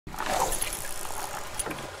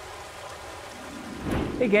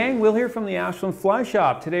Hey gang, Will here from the Ashland Fly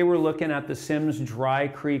Shop. Today we're looking at the Simms Dry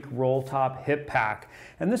Creek Roll Top Hip Pack.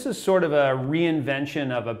 And this is sort of a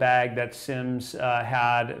reinvention of a bag that Simms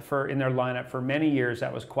had in their lineup for many years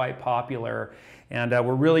that was quite popular. And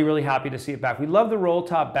we're really happy to see it back. We love the roll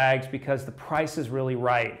top bags because the price is really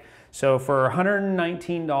right. So for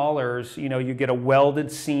 $119, you get a welded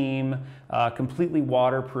seam, completely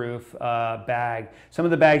waterproof bag. Some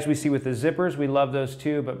of the bags we see with the zippers, we love those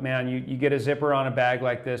too, but man, you get a zipper on a bag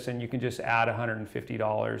like this and you can just add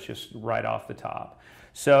 $150 just right off the top.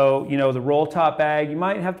 So, the roll top bag, you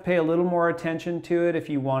might have to pay a little more attention to it if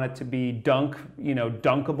you want it to be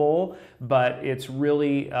dunkable, but it's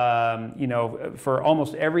really, for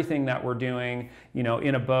almost everything that we're doing,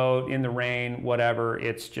 in a boat, in the rain, whatever,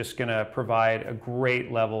 it's just gonna provide a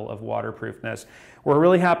great level of waterproofness. We're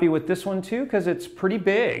really happy with this one too, because it's pretty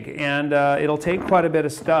big and it'll take quite a bit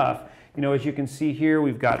of stuff. As you can see here,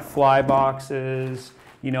 we've got fly boxes.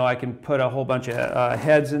 I can put a whole bunch of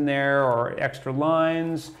heads in there or extra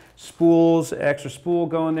lines, spools, extra spool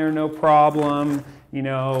go in there, no problem.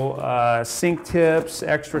 Sink tips,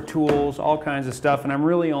 extra tools, all kinds of stuff. And I'm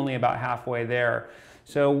really only about halfway there.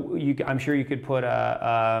 So I'm sure you could put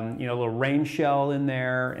a little rain shell in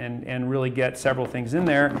there and really get several things in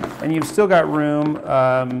there. And you've still got room,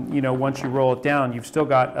 once you roll it down, you've still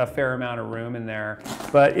got a fair amount of room in there.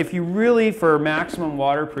 But if you really, for maximum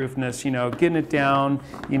waterproofness, getting it down,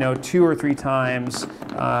 2 or 3 times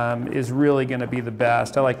is really going to be the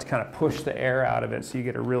best. I like to kind of push the air out of it so you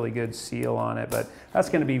get a really good seal on it. But that's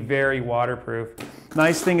going to be very waterproof.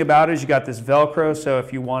 Nice thing about it is you got this Velcro, so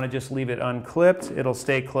if you want to just leave it unclipped, it'll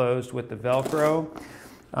stay closed with the Velcro.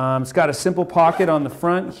 It's got a simple pocket on the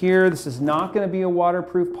front here. This is not going to be a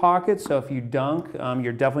waterproof pocket, so if you dunk,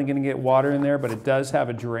 you're definitely going to get water in there, but it does have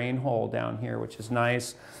a drain hole down here, which is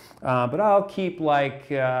nice. But I'll keep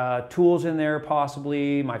tools in there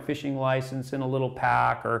possibly, my fishing license in a little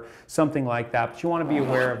pack or something like that. But you want to be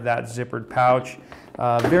aware of that zippered pouch.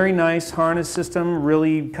 Very nice harness system,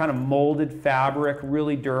 really kind of molded fabric,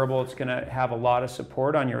 really durable. It's going to have a lot of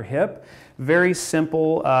support on your hip. Very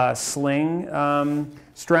simple sling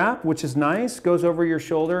strap, which is nice, goes over your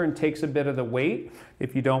shoulder and takes a bit of the weight.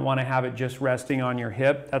 If you don't want to have it just resting on your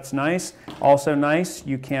hip, that's nice. Also nice,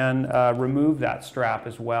 you can remove that strap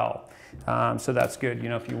as well. So that's good,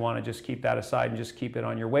 if you want to just keep that aside and just keep it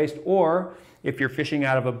on your waist. Or if you're fishing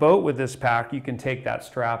out of a boat with this pack, you can take that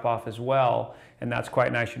strap off as well. And that's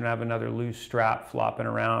quite nice. You don't have another loose strap flopping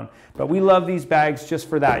around. But we love these bags just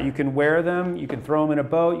for that. You can wear them, you can throw them in a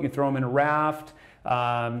boat, you can throw them in a raft.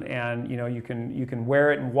 And you can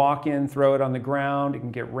wear it and walk in, throw it on the ground. It can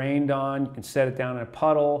get rained on. You can set it down in a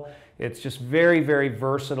puddle. It's just very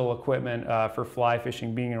versatile equipment for fly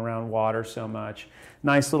fishing, being around water so much.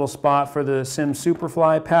 Nice little spot for the Simms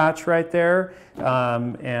Superfly patch right there.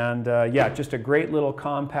 Yeah, just a great little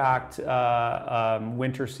compact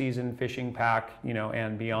winter season fishing pack,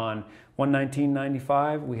 and beyond.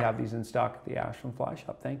 $119.95. We have these in stock at the Ashland Fly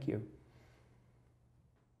Shop. Thank you.